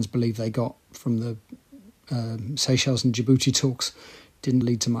Tigrayans believe they got from the Seychelles and Djibouti talks didn't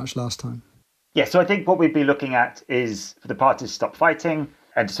lead to much last time. Yeah, so I think what we'd be looking at is for the parties to stop fighting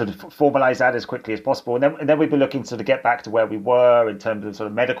and to sort of formalise that as quickly as possible. And then we'd be looking to sort of get back to where we were in terms of sort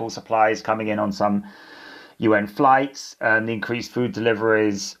of medical supplies coming in on some UN flights and the increased food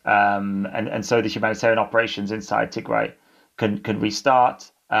deliveries. And so the humanitarian operations inside Tigray can restart.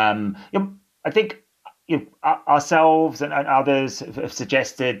 I think ourselves and others have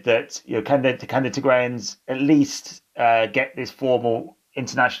suggested that can the Tigrayans at least get this formal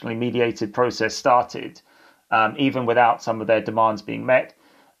internationally mediated process started, even without some of their demands being met.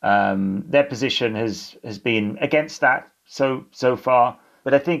 Their position has been against that so far,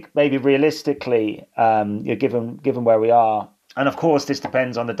 but I think maybe realistically, given where we are, and of course this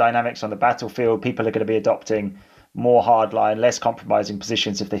depends on the dynamics on the battlefield. People are going to be adopting more hardline, less compromising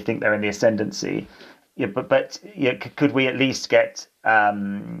positions if they think they're in the ascendancy. But could we at least get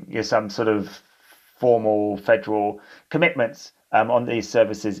some sort of formal federal commitments on these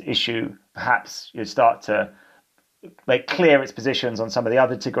services issue? Perhaps start to make clear its positions on some of the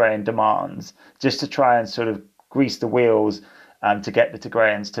other Tigrayan demands, just to try and sort of grease the wheels to get the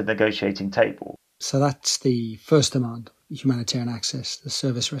Tigrayans to the negotiating table. So that's the first demand, humanitarian access, the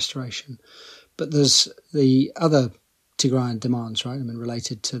service restoration. But there's the other Tigrayan demands, right? I mean,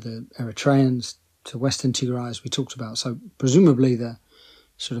 related to the Eritreans, to Western Tigray, as we talked about. So presumably the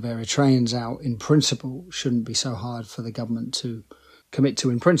sort of Eritreans out in principle shouldn't be so hard for the government to commit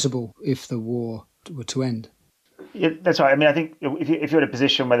to in principle if the war were to end. Yeah, that's right. I mean, I think if you're in a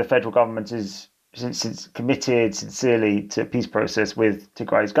position where the federal government is committed sincerely to a peace process with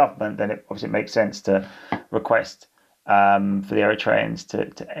Tigray's government, then it obviously makes sense to request for the Eritreans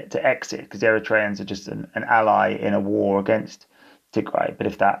to exit, because the Eritreans are just an ally in a war against Tigray. But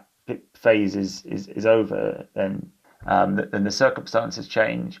if that phase is over, then the circumstances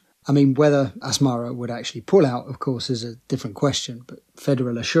change. I mean, whether Asmara would actually pull out, of course, is a different question. But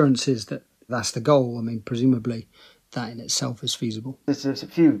federal assurances that that's the goal, I mean, presumably that in itself is feasible. There's a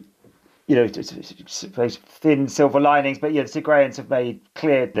few, very thin silver linings, but the Tigrayans have made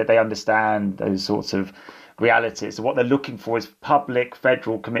clear that they understand those sorts of realities. So what they're looking for is public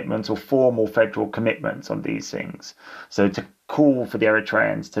federal commitments or formal federal commitments on these things. So to call for the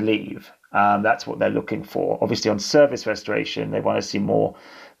Eritreans to leave, that's what they're looking for. Obviously, on service restoration, they want to see more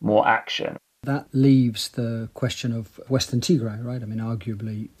action. That leaves the question of Western Tigray, right? I mean,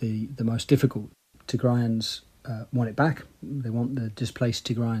 arguably the most difficult. Tigrayans want it back. They want the displaced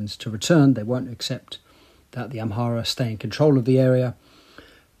Tigrayans to return. They won't accept that the Amhara stay in control of the area.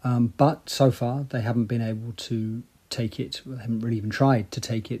 But so far, they haven't been able to take it. They haven't really even tried to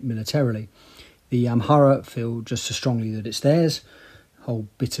take it militarily. The Amhara feel just as strongly that it's theirs, hold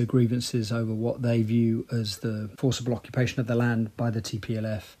bitter grievances over what they view as the forcible occupation of the land by the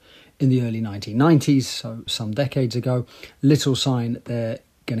TPLF in the early 1990s, so some decades ago. Little sign that they're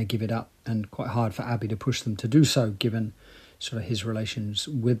going to give it up, and quite hard for Abiy to push them to do so, given sort of his relations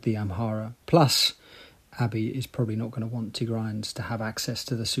with the Amhara. Plus, Abiy is probably not going to want Tigrayans to have access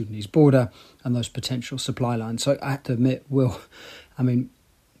to the Sudanese border and those potential supply lines. So I have to admit,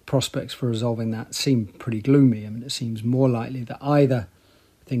 prospects for resolving that seem pretty gloomy. I mean, it seems more likely that either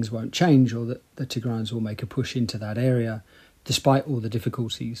things won't change or that the Tigrayans will make a push into that area, despite all the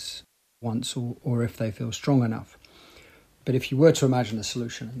difficulties once or if they feel strong enough. But if you were to imagine a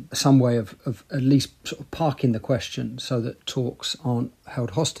solution, some way of at least sort of parking the question so that talks aren't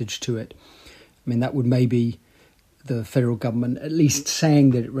held hostage to it, I mean, that would maybe the federal government at least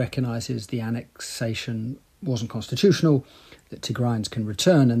saying that it recognises the annexation wasn't constitutional, that Tigrayans can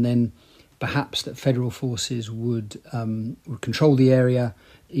return, and then perhaps that federal forces would control the area,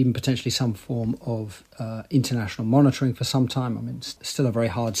 even potentially some form of international monitoring for some time. I mean, it's still a very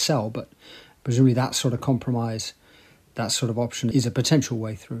hard sell, but Presumably that sort of compromise, that sort of option is a potential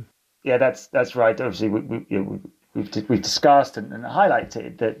way through. Yeah, that's right. Obviously, we've discussed and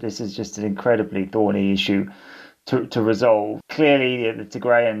highlighted that this is just an incredibly thorny issue to resolve. Clearly, the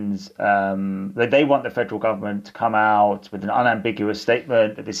Tigrayans, they want the federal government to come out with an unambiguous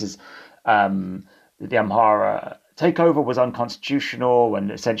statement that this is the Amhara takeover was unconstitutional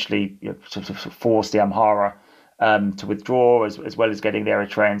and essentially sort of forced the Amhara to withdraw as well as getting the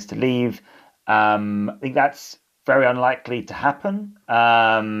Eritreans to leave. I think that's very unlikely to happen.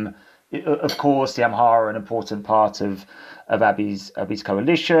 Of course, the Amhara are an important part of Abiy's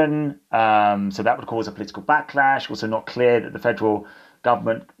coalition, so that would cause a political backlash. Also, not clear that the federal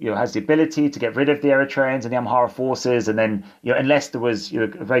government, has the ability to get rid of the Eritreans and the Amhara forces, and then, unless there was a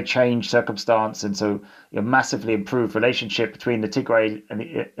very changed circumstance, and so massively improved relationship between the Tigray and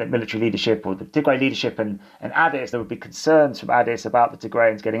the military leadership, or the Tigray leadership and Addis, there would be concerns from Addis about the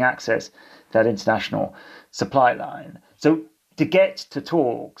Tigrayans getting access to that international supply line. So to get to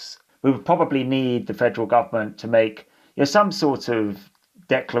talks, we would probably need the federal government to make some sort of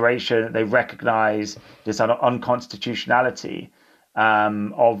declaration that they recognise this unconstitutionality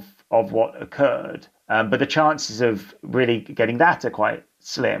of what occurred. But the chances of really getting that are quite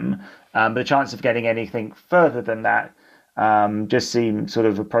slim. But the chance of getting anything further than that just seem sort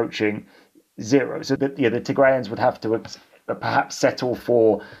of approaching zero. So that the Tigrayans would have to perhaps settle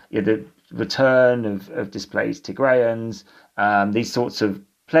for the return of displaced Tigrayans, these sorts of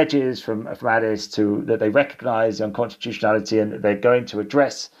pledges from Addis that they recognise the unconstitutionality and that they're going to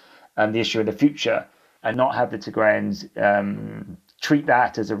address the issue in the future, and not have the Tigrayans treat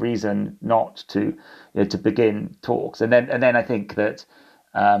that as a reason not to begin talks. And then I think that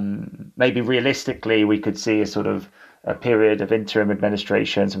maybe realistically we could see a sort of a period of interim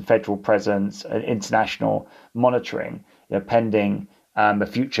administration, some federal presence, international monitoring, pending a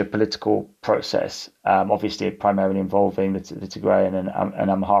future political process, obviously primarily involving the Tigrayan and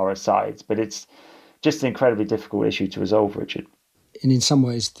Amhara sides. But it's just an incredibly difficult issue to resolve, Richard. And in some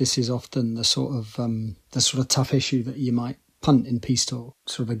ways, this is often the sort of tough issue that you might punt in peace talk,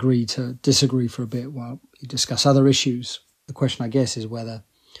 sort of agree to disagree for a bit while you discuss other issues. The question, I guess, is whether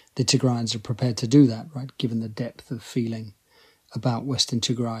the Tigrayans are prepared to do that, right, given the depth of feeling about Western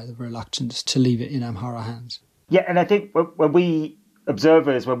Tigray, the reluctance to leave it in Amhara hands. Yeah, and I think when we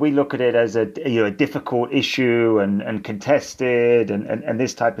observers, when we look at it as a difficult issue and contested and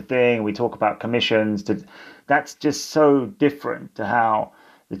this type of thing, we talk about commissions, that's just so different to how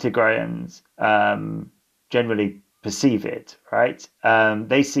the Tigrayans generally perceive it, right?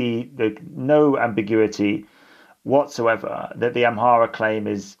 They see no ambiguity whatsoever that the Amhara claim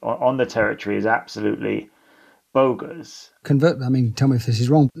is on the territory is absolutely bogus. Tell me if this is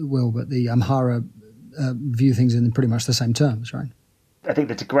wrong, Will, but the Amhara view things in pretty much the same terms, right? I think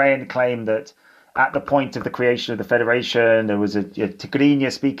the Tigrayan claim that at the point of the creation of the federation, there was a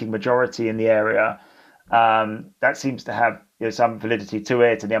Tigrinya-speaking majority in the area. That seems to have some validity to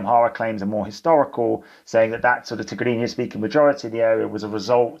it, and the Amhara claims are more historical, saying that sort of Tigrinya-speaking majority in the area was a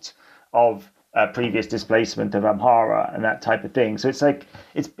result of previous displacement of Amhara and that type of thing. So it's like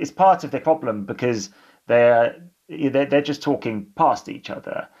it's part of the problem because they're just talking past each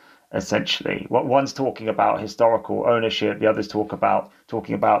other. Essentially, what one's talking about historical ownership, the other's talking about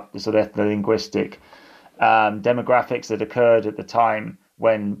the sort of ethno-linguistic demographics that occurred at the time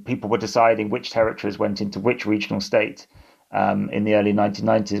when people were deciding which territories went into which regional state in the early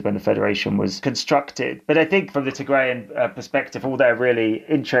 1990s when the federation was constructed. But I think from the Tigrayan perspective, all they're really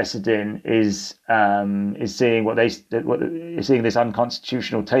interested in is seeing seeing this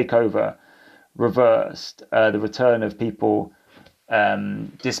unconstitutional takeover reversed, the return of people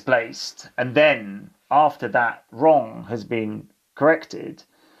displaced, and then after that wrong has been corrected,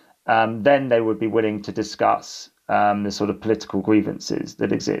 then they would be willing to discuss the sort of political grievances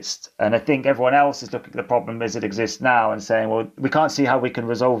that exist. And I think everyone else is looking at the problem as it exists now and saying, well, we can't see how we can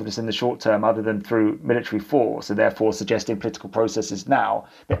resolve this in the short term other than through military force, and therefore suggesting political processes now.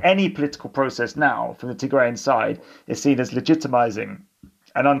 But any political process now from the Tigrayan side is seen as legitimizing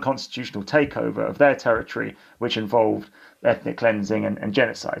an unconstitutional takeover of their territory, which involved ethnic cleansing and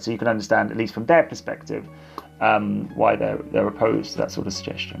genocide. So you can understand, at least from their perspective, why they're opposed to that sort of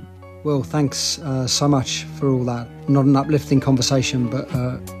suggestion. Well, thanks so much for all that. Not an uplifting conversation, but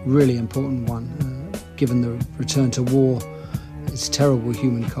a really important one, given the return to war, its terrible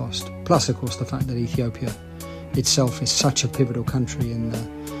human cost, plus, of course, the fact that Ethiopia itself is such a pivotal country in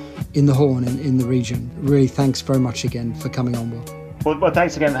the Horn, in the region. Really, thanks very much again for coming on, Will. Well,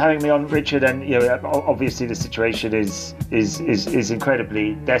 thanks again for having me on, Richard. And obviously the situation is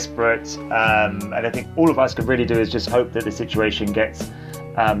incredibly desperate, and I think all of us can really do is just hope that the situation gets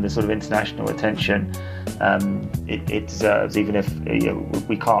the sort of international attention it deserves, even if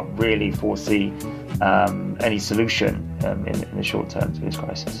we can't really foresee any solution in the short term to this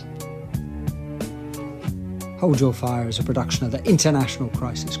crisis. Hold Your Fire is a production of the International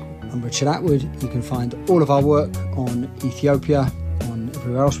Crisis Group. I'm Richard Atwood. You can find all of our work on Ethiopia, on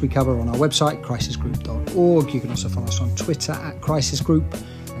everywhere else we cover, on our website, crisisgroup.org. You can also follow us on Twitter @crisisgroup.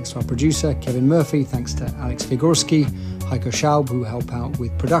 Thanks to our producer, Kevin Murphy. Thanks to Alex Vigorski, Heiko Schaub, who help out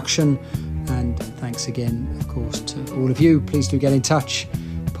with production. And thanks again, of course, to all of you. Please do get in touch.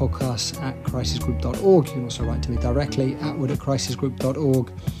 Podcasts @crisisgroup.org. You can also write to me directly,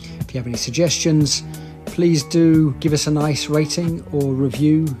 atwood@crisisgroup.org. If you have any suggestions, please do give us a nice rating or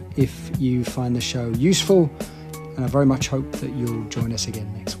review if you find the show useful. And I very much hope that you'll join us again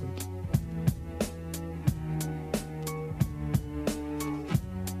next week.